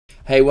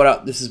Hey, what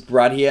up? This is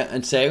Brad here,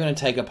 and today we're going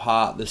to take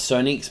apart the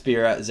Sony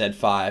Xperia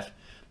Z5.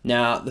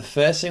 Now, the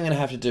first thing we're going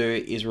to have to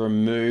do is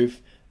remove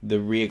the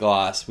rear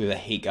glass with a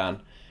heat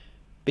gun.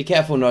 Be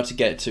careful not to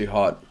get it too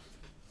hot.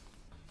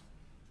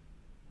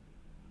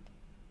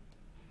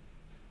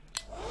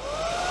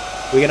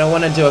 We're going to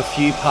want to do a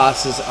few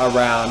passes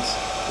around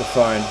the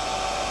phone.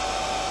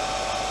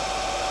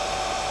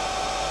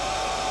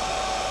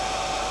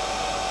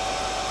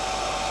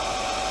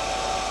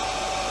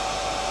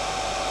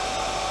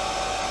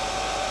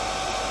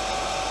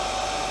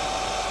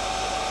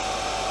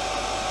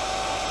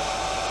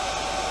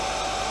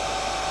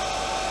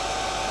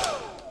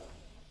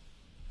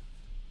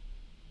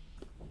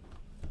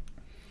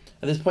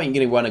 At this point, you're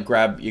going to want to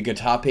grab your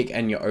guitar pick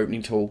and your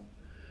opening tool.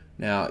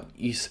 Now,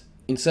 you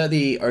insert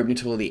the opening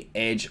tool at the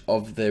edge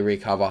of the rear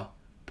cover,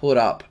 pull it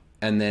up,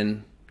 and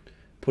then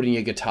put in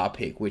your guitar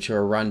pick, which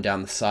will run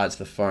down the sides of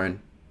the phone.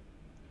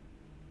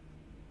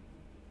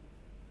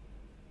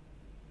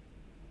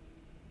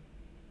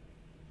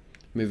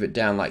 Move it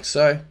down like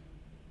so.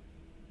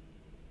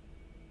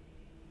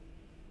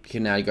 You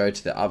can now go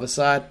to the other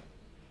side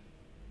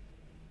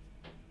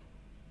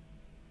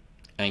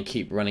and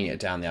keep running it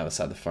down the other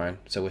side of the phone.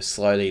 So we're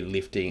slowly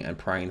lifting and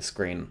prying the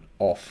screen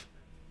off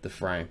the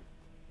frame.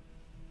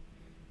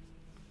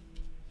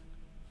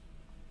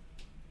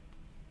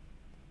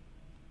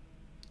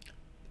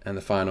 And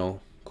the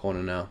final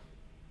corner now.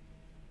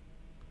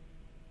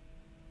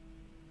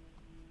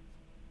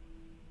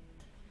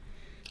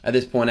 At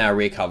this point, our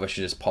rear cover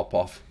should just pop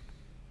off.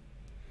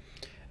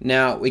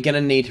 Now we're going to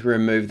need to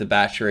remove the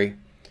battery.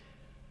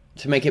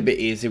 To make it a bit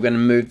easier, we're going to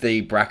move the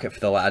bracket for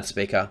the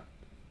loudspeaker.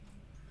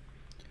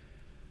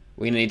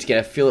 We're going to need to get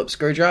a Phillips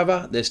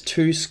screwdriver. There's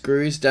 2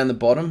 screws down the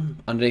bottom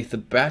underneath the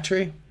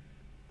battery.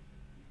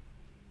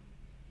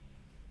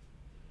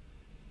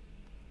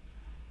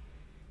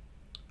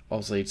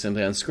 Obviously, you'd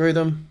simply unscrew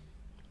them.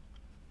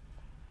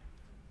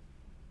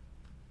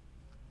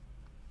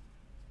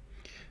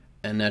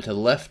 And now to the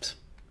left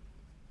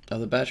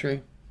of the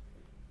battery.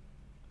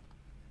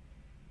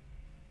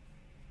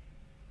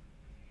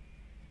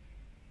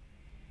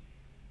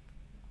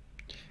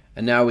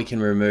 And now we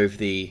can remove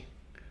the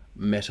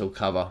metal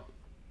cover.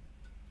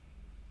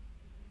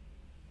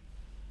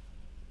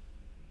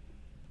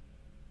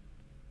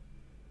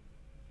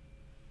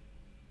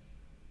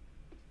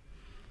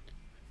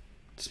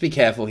 Just be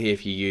careful here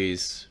if you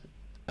use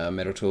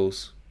metal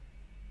tools.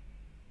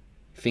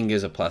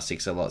 Fingers or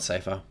plastics are a lot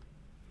safer.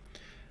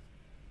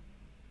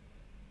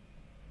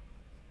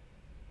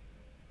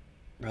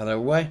 Rather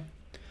away.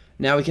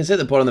 Now we can see at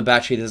the bottom of the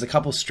battery there's a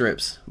couple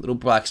strips, little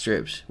black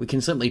strips. We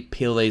can simply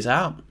peel these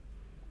out.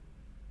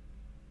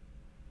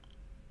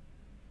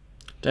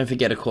 Don't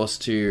forget, of course,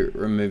 to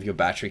remove your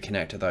battery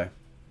connector though.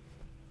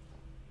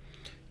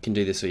 You can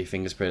do this with your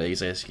fingers pretty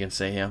easily, as you can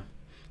see here.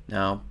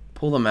 Now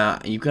pull them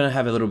out, and you're going to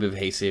have a little bit of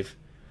adhesive.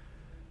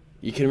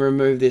 You can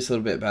remove this a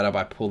little bit better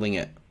by pulling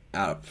it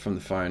out from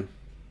the phone.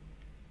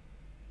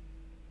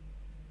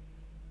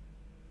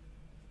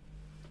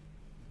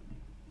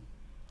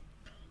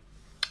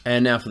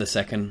 And now for the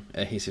second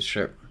adhesive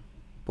strip.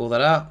 Pull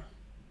that out.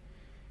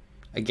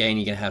 Again,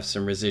 you're going to have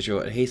some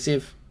residual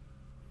adhesive.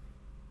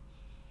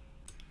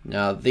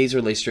 Now, these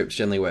release strips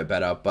generally work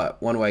better,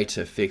 but one way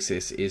to fix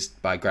this is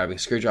by grabbing a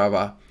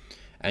screwdriver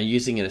and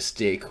using a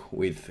stick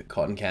with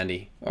cotton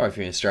candy, or if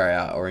you're in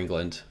Australia or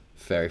England,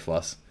 fairy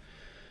floss.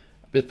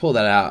 Just pull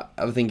that out.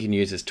 Other thing you can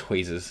use is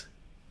tweezers.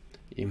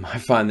 You might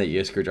find that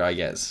your screwdriver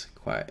gets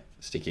quite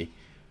sticky.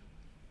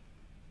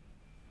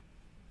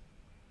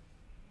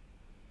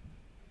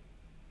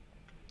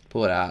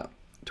 Pull it out,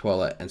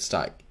 twirl it, and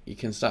you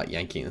can start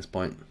yanking at this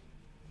point.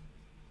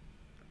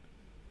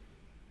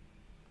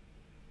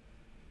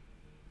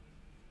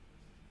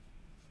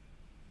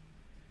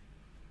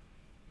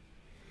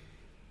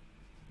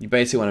 You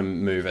basically want to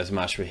move as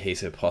much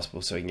adhesive as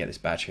possible so we can get this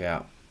battery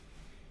out.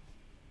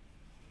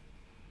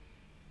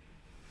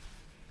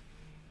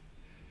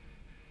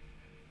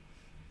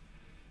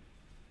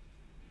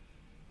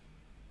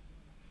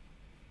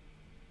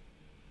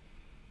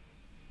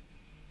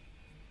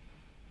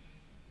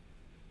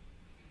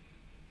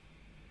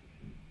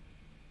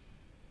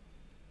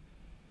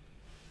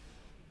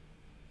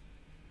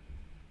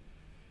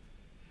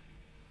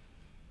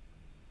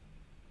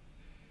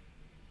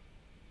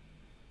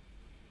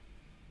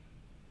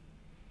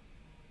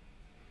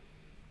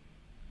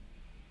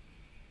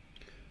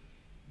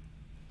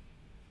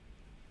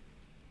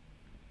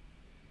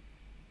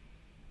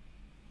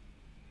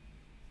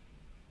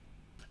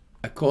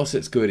 Of course,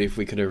 it's good if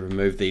we could have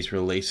removed these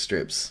release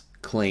strips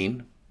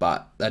clean,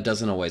 but that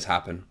doesn't always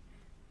happen.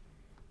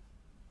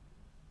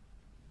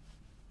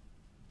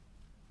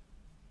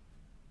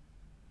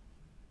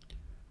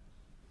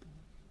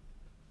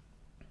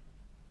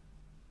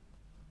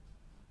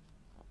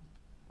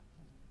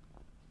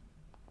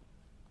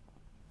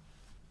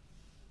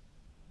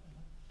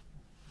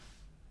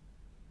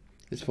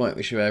 At this point,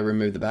 we should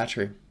remove the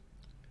battery.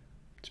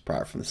 Just pry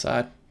it from the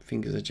side.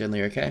 Fingers are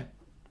generally okay.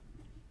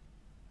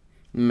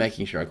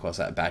 Making sure, of course,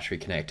 that battery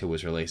connector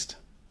was released.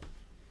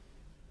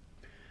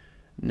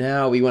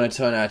 Now we want to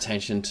turn our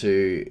attention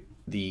to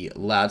the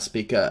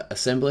loudspeaker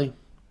assembly.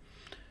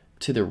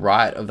 To the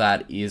right of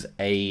that is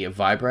a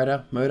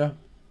vibrator motor.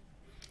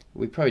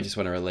 We probably just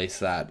want to release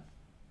that.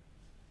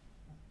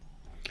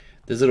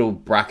 There's a little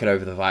bracket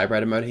over the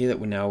vibrator motor here that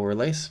we now will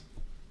release.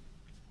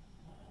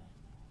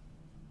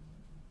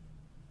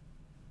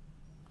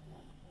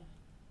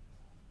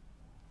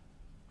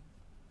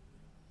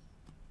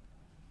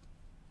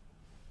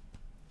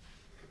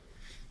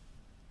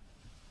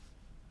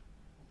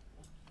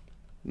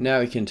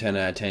 Now we can turn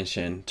our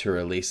attention to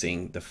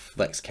releasing the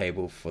flex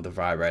cable for the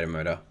vibrator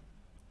motor.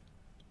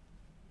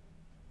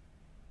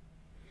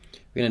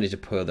 We're going to need to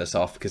pull this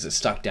off because it's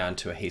stuck down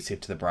to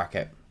adhesive to the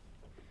bracket.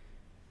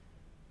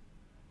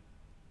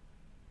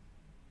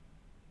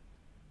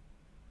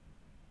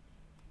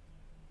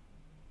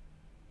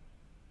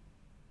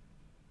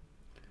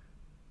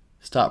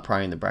 Start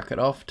prying the bracket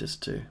off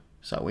just to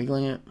start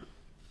wiggling it.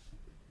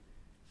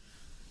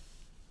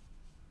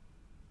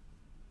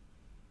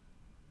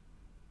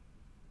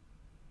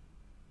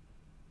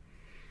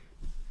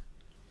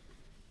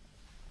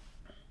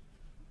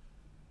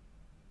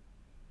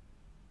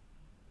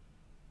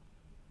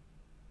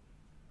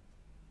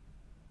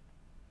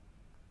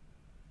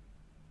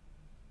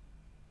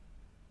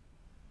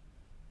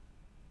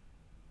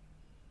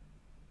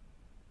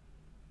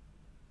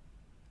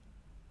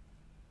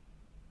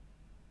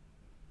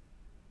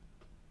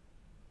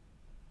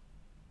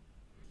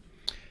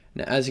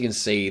 Now, as you can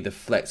see, the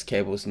flex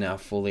cable is now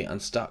fully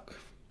unstuck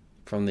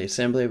from the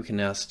assembly. We can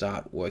now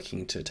start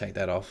working to take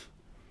that off.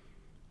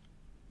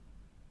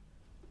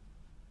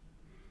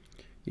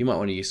 You might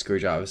want to use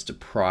screwdrivers to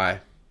pry.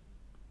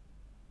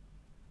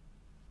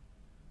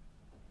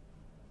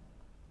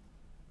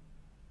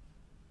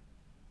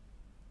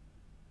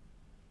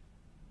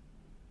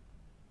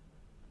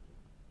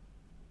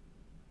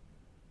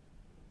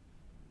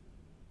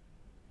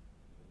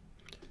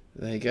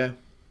 There you go.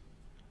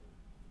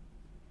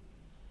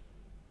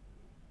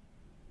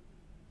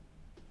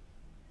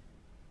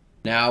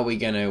 Now we're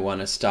going to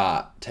want to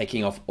start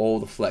taking off all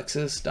the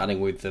flexors,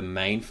 starting with the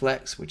main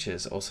flex, which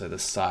is also the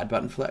side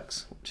button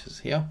flex, which is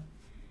here.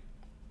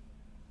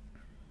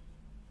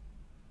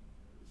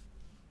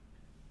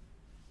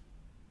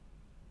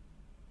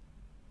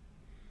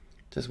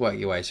 Just work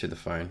your way through the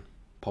phone,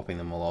 popping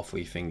them all off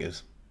with your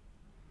fingers.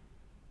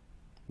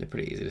 They're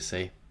pretty easy to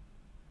see.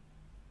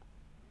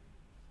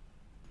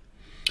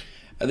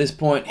 At this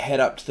point, head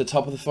up to the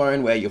top of the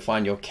phone where you'll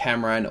find your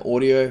camera and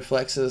audio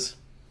flexors.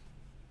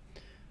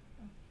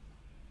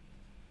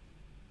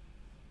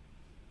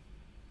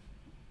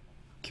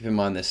 Keep in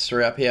mind there's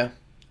 3 up here.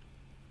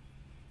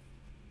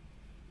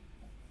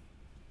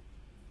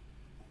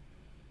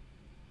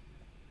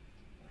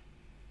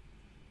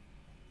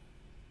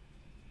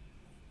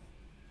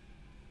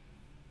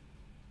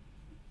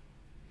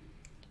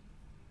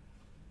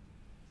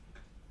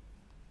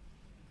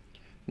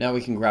 Now we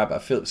can grab a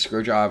Phillips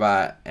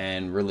screwdriver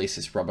and release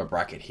this rubber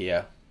bracket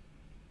here.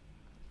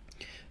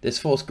 There's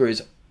 4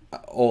 screws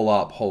all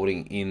up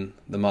holding in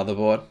the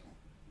motherboard.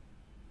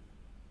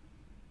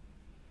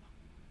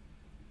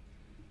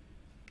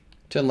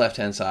 Turn left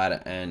hand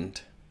side and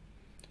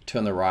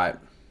turn the right.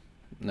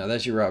 Now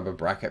there's your rubber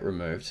bracket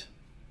removed.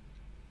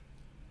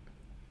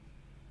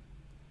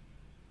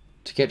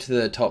 To get to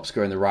the top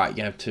screw on the right,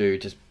 you have to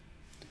just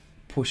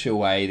push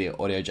away the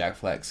audio jack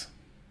flex.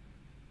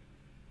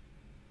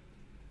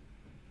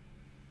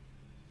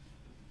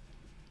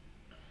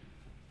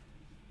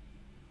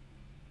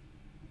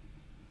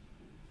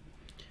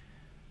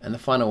 And the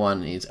final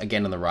one is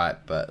again on the right,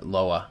 but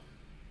lower.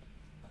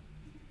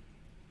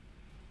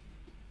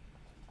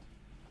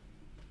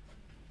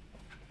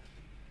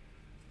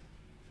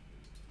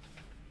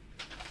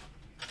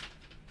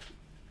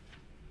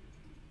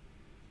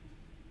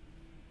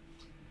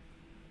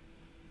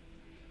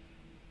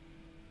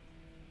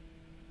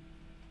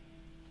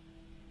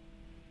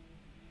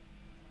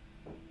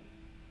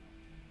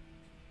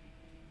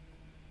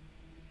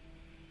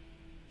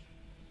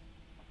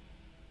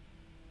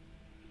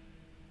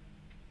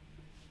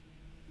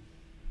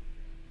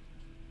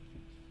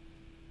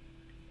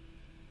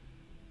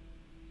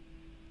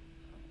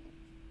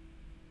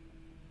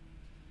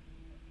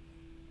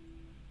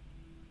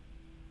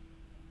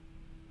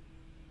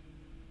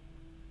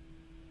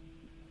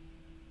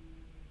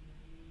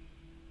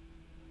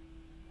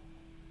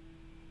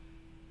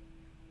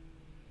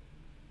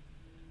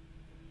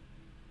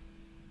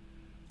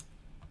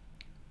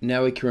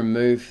 Now we can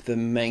remove the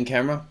main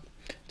camera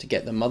to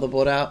get the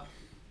motherboard out.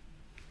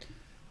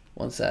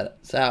 Once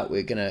that's out,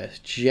 we're going to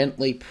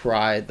gently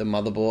pry the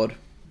motherboard.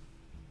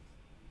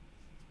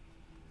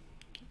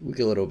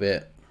 Wiggle a little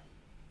bit.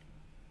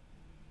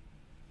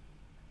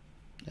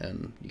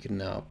 And you can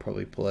now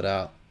probably pull it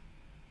out.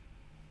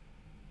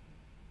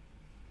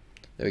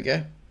 There we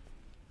go.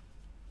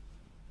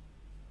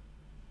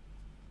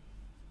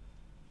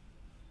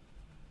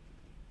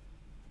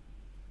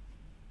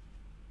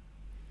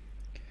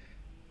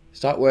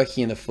 Start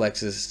working in the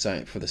flexors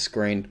for the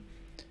screen.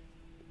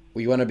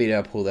 We want to be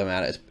able to pull them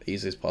out as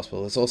easily as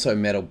possible. There's also a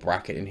metal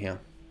bracket in here.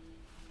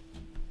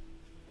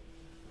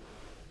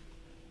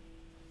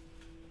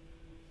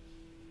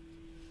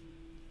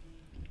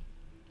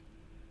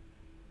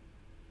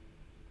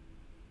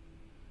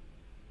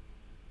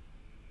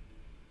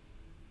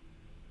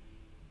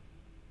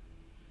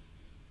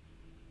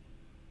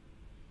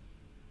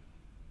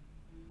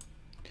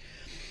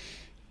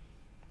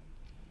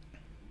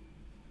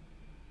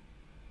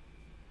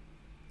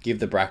 Give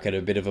the bracket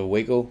a bit of a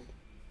wiggle,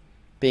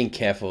 being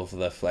careful for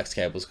the flex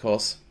cables, of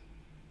course.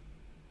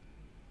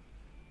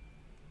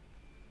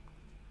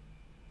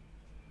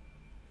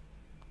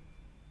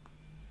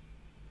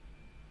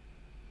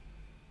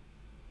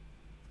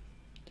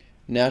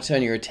 Now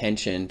turn your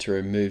attention to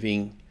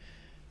removing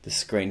the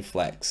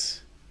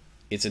screenflex.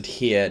 It's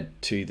adhered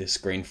to the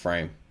screen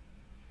frame.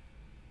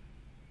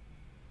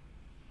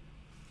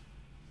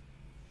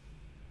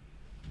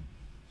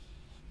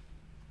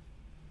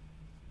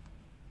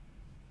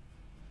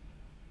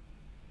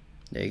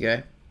 There you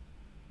go.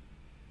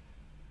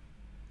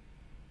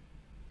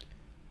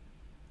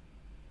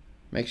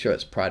 Make sure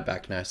it's pried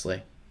back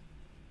nicely.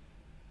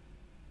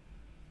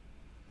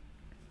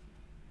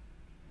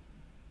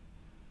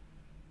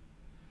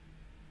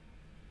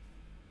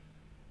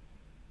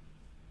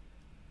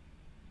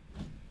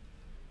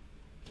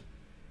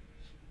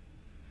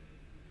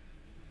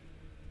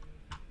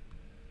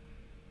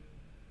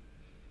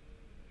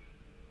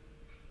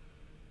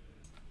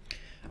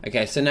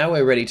 Okay, so now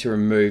we're ready to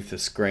remove the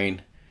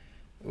screen.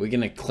 We're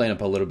going to clean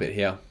up a little bit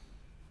here.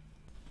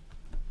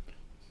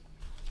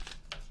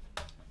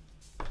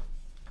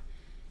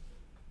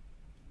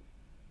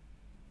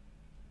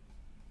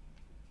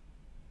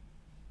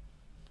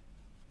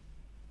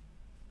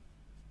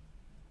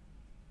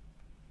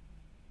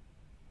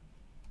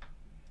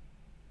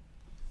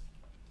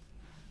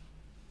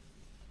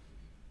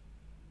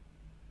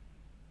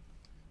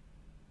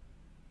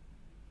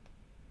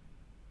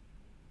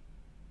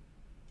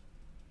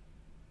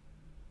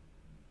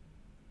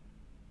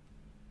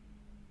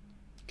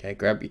 Okay,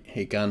 grab your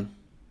heat gun.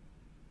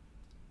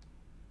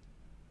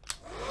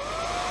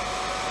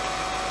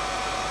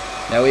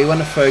 Now we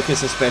want to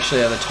focus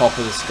especially on the top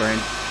of the screen,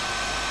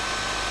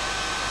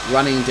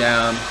 running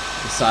down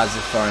the sides of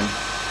the phone.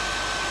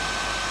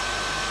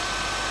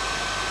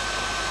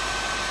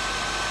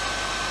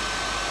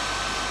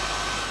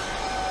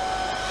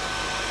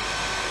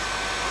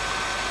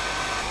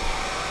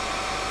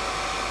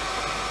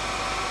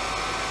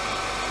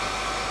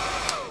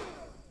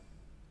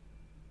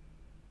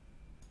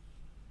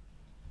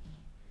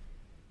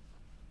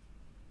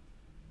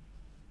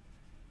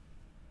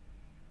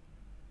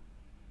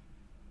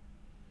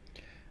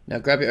 Now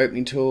grab your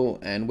opening tool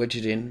and wedge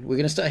it in. We're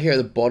going to start here at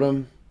the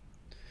bottom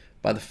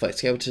by the flex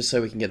cable just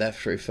so we can get that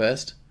through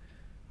first.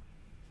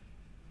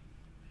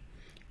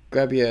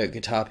 Grab your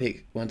guitar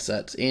pick once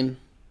that's in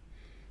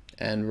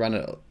and run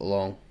it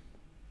along.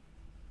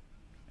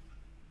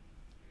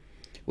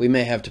 We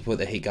may have to put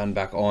the heat gun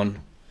back on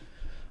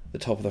the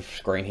top of the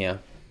screen here.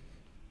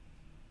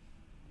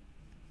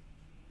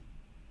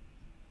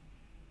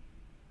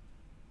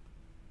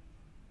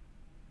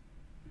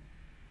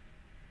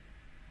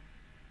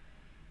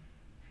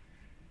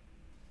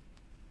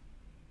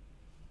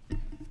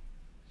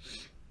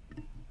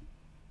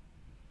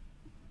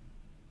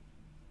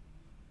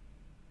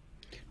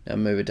 Now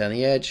move it down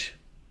the edge.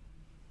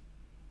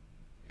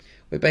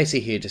 We're basically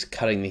here just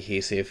cutting the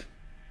adhesive.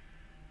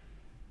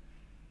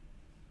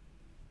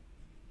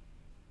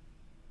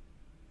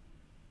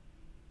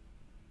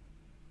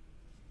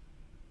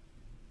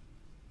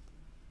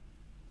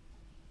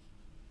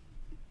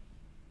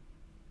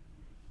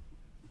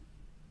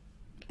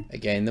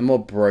 Again, the more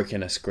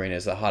broken a screen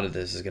is, the harder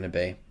this is going to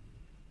be.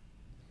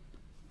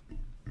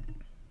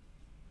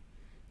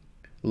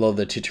 A lot of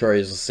the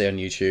tutorials you'll see on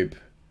YouTube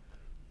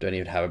don't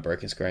even have a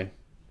broken screen.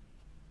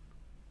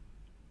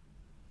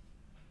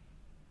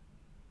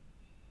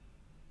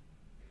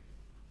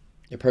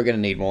 You're probably going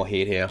to need more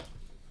heat here.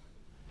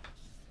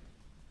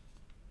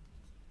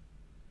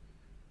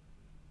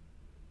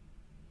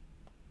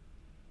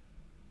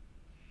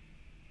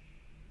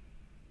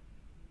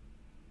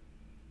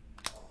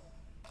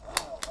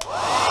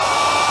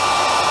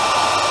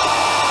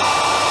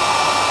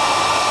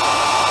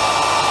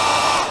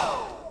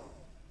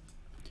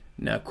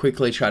 Now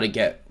quickly try to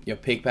get your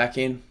pick back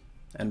in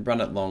and run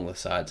it along the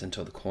sides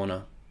until the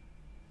corner.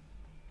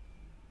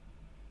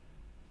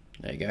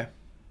 There you go.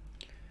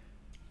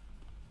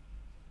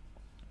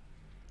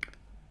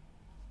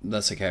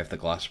 That's okay if the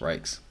glass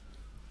breaks,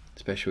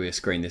 especially with a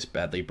screen this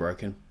badly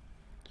broken.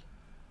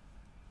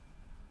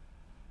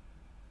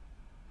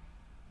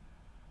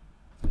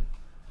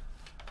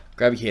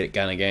 Grab your heat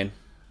gun again.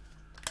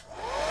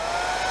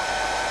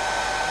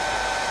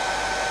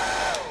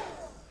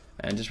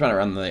 And just run it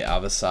around the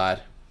other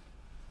side.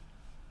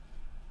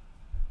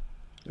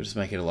 It'll just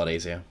make it a lot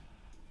easier.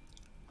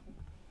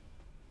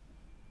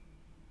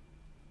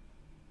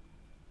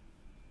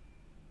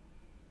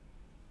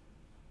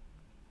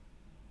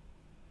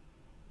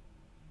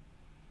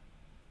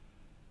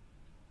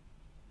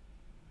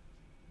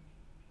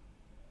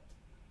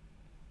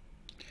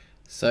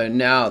 So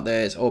now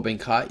there's all been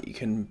cut, you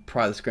can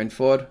pry the screen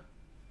forward.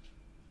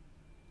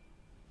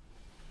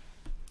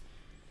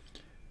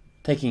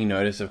 Taking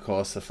notice, of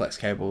course, the flex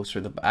cables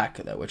through the back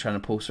that we're trying to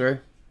pull through.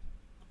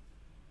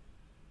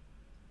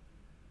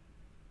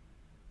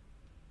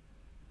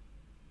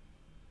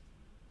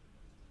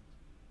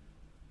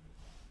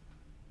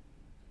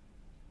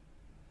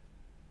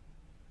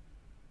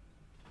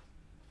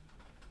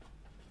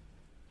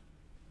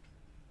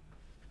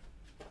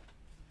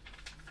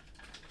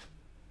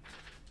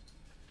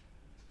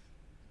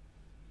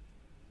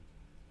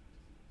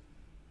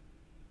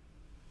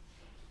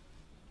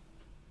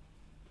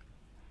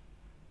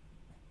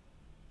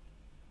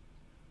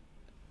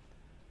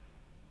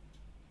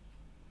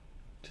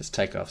 Just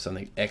take off some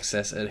of the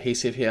excess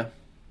adhesive here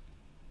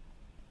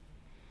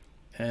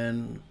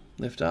and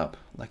lift up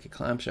like a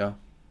clamshell.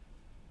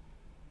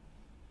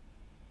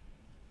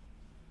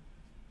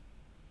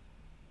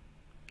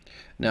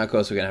 Now, of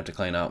course, we're going to have to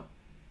clean up.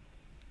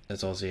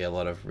 There's also a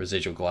lot of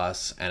residual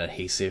glass and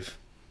adhesive.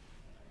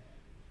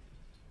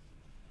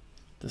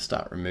 To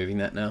start removing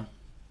that now.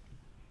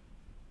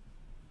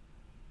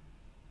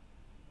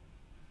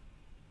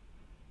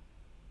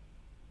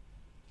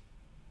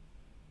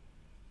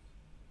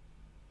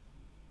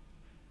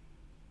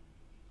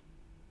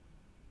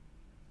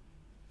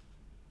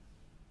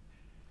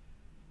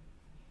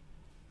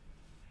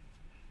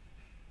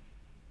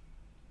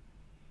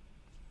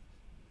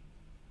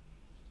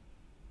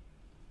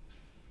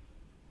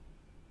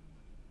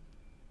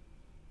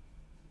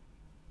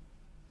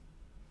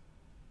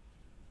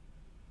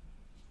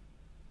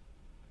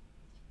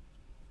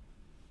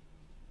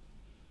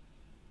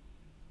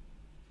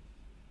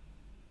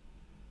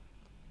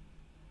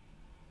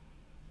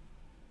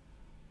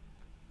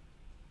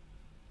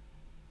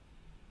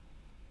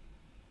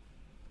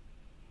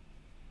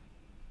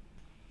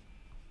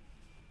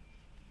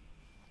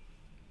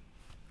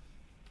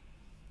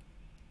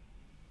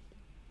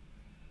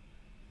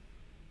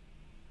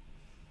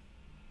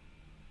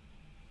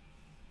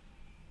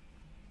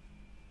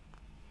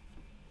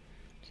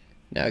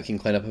 Now we can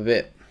clean up a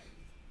bit.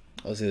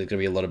 Obviously there's going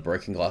to be a lot of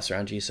broken glass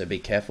around you, so be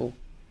careful.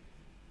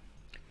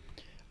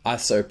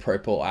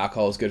 Isopropyl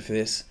alcohol is good for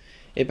this.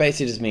 It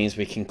basically just means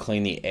we can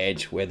clean the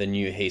edge where the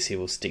new adhesive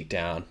will stick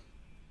down.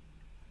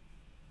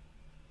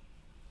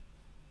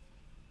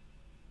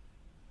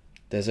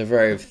 There's a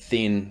very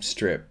thin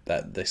strip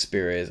that the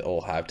Xperias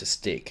all have to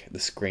stick the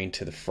screen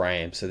to the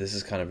frame, so this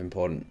is kind of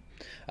important.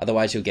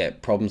 Otherwise you'll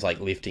get problems like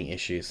lifting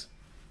issues.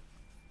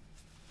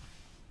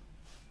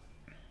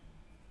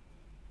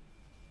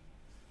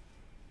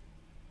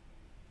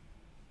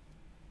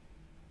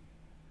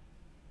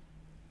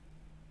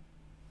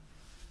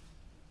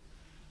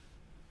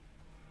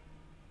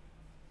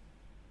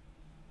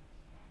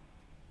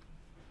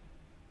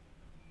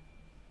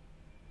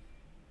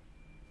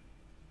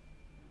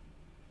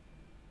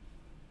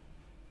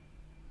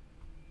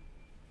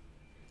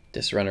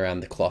 Just run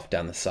around the cloth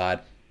down the side.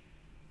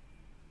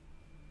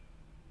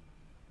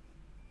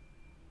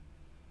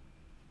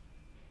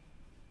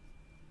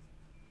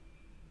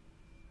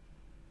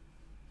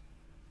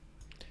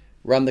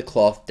 Run the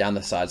cloth down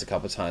the sides a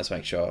couple of times,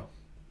 make sure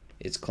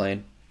it's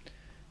clean.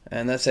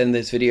 And that's the end of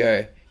this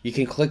video. You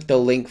can click the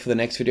link for the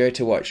next video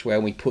to watch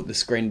where we put the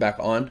screen back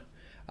on.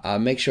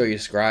 Make sure you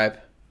subscribe.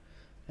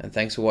 And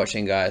thanks for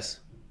watching, guys.